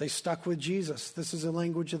 They stuck with Jesus. This is the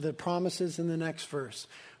language of the promises in the next verse.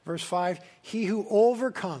 Verse 5, he who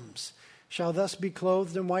overcomes shall thus be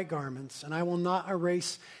clothed in white garments, and I will not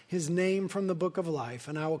erase his name from the book of life,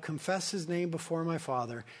 and I will confess his name before my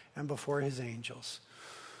Father and before his angels.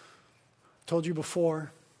 I told you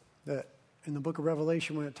before that in the book of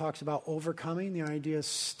Revelation, when it talks about overcoming, the idea is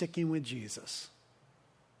sticking with Jesus.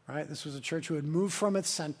 Right? This was a church who had moved from its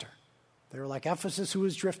center. They were like Ephesus, who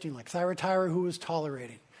was drifting, like Thyatira, who was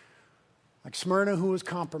tolerating, like Smyrna, who was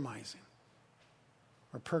compromising,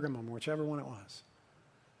 or Pergamum, whichever one it was.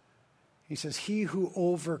 He says, he who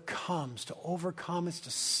overcomes, to overcome is to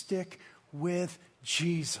stick with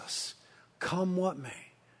Jesus, come what may,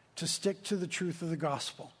 to stick to the truth of the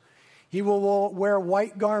gospel. He will wear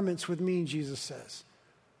white garments with me, Jesus says.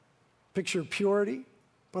 Picture of purity,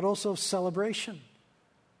 but also celebration.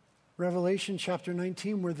 Revelation chapter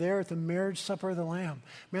 19, we're there at the marriage supper of the Lamb.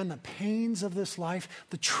 Man, the pains of this life,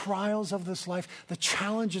 the trials of this life, the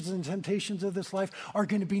challenges and temptations of this life are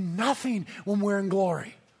going to be nothing when we're in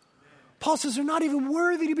glory. Paul says they're not even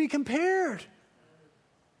worthy to be compared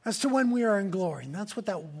as to when we are in glory. And that's what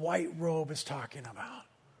that white robe is talking about.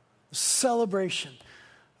 The celebration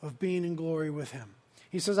of being in glory with him.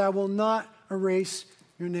 He says, I will not erase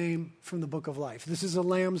your name from the book of life. This is the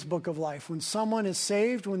Lamb's book of life. When someone is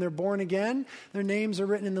saved, when they're born again, their names are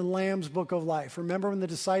written in the Lamb's book of life. Remember when the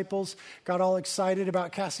disciples got all excited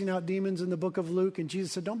about casting out demons in the book of Luke, and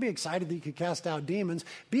Jesus said, don't be excited that you could cast out demons.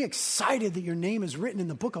 Be excited that your name is written in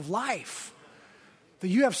the book of life, that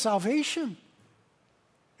you have salvation.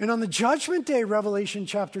 And on the judgment day, Revelation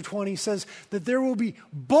chapter 20 says that there will be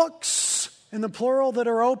books in the plural that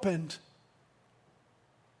are opened.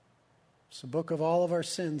 It's the book of all of our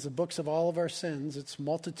sins, the books of all of our sins. It's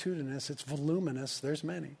multitudinous, it's voluminous, there's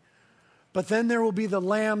many. But then there will be the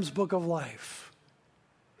Lamb's book of life.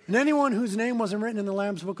 And anyone whose name wasn't written in the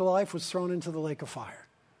Lamb's book of life was thrown into the lake of fire.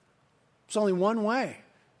 There's only one way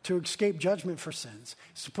to escape judgment for sins.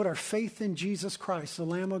 It's to put our faith in Jesus Christ, the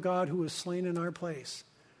Lamb of God who was slain in our place,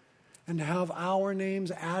 and to have our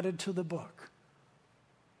names added to the book.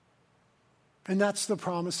 And that's the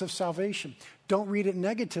promise of salvation. Don't read it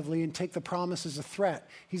negatively and take the promise as a threat.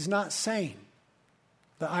 He's not saying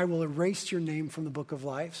that I will erase your name from the book of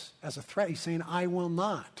life as a threat. He's saying I will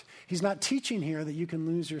not. He's not teaching here that you can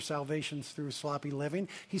lose your salvation through sloppy living.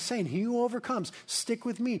 He's saying he who overcomes, stick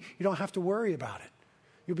with me. You don't have to worry about it.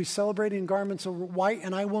 You'll be celebrating in garments of white,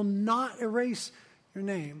 and I will not erase your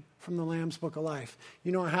name from the Lamb's book of life.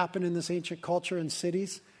 You know what happened in this ancient culture in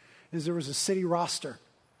cities? Is there was a city roster.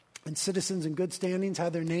 And citizens in good standings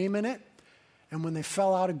had their name in it. And when they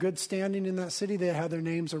fell out of good standing in that city, they had their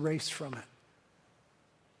names erased from it.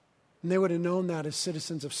 And they would have known that as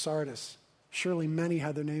citizens of Sardis. Surely many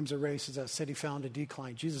had their names erased as that city fell into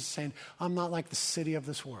decline. Jesus is saying, I'm not like the city of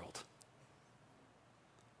this world.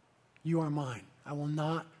 You are mine. I will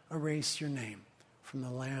not erase your name from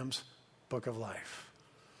the Lamb's book of life.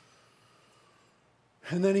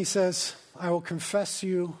 And then he says, I will confess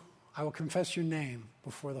your name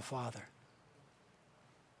before the Father.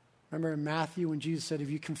 Remember in Matthew when Jesus said, if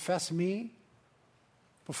you confess me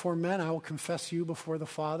before men, I will confess you before the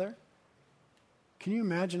Father. Can you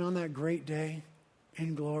imagine on that great day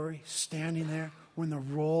in glory, standing there when the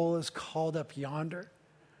roll is called up yonder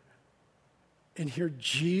and hear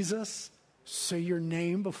Jesus say your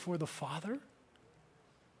name before the Father?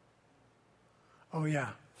 Oh yeah,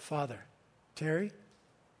 Father, Terry,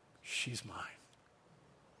 she's mine.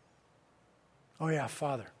 Oh yeah,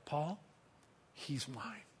 Father, Paul, he's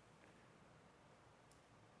mine.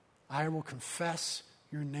 I will confess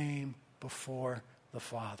your name before the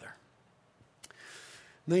Father.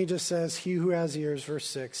 And then he just says, he who has ears, verse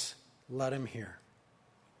 6, let him hear.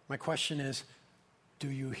 My question is, do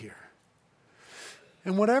you hear?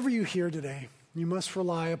 And whatever you hear today, you must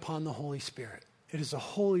rely upon the Holy Spirit. It is the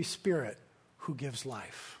Holy Spirit who gives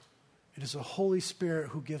life. It is the Holy Spirit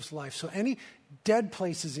who gives life. So any dead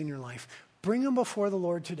places in your life, bring them before the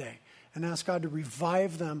Lord today and ask God to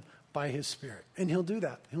revive them by his Spirit. And he'll do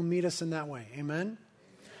that. He'll meet us in that way. Amen?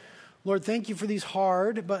 Lord, thank you for these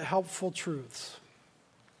hard but helpful truths.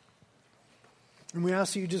 And we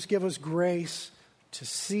ask that you just give us grace to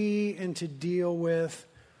see and to deal with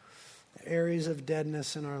areas of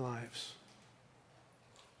deadness in our lives.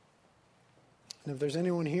 And if there's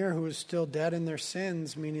anyone here who is still dead in their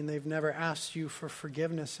sins, meaning they've never asked you for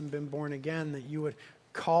forgiveness and been born again, that you would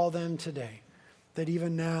call them today. That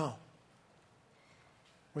even now,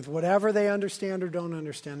 with whatever they understand or don't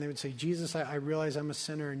understand, they would say, Jesus, I realize I'm a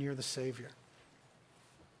sinner and you're the Savior.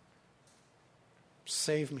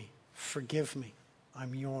 Save me. Forgive me.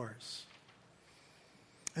 I'm yours.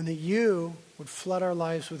 And that you would flood our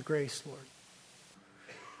lives with grace, Lord.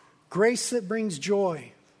 Grace that brings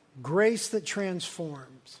joy. Grace that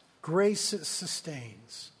transforms. Grace that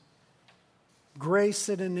sustains. Grace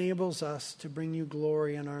that enables us to bring you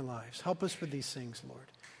glory in our lives. Help us with these things, Lord.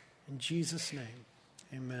 In Jesus' name,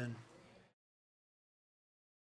 amen.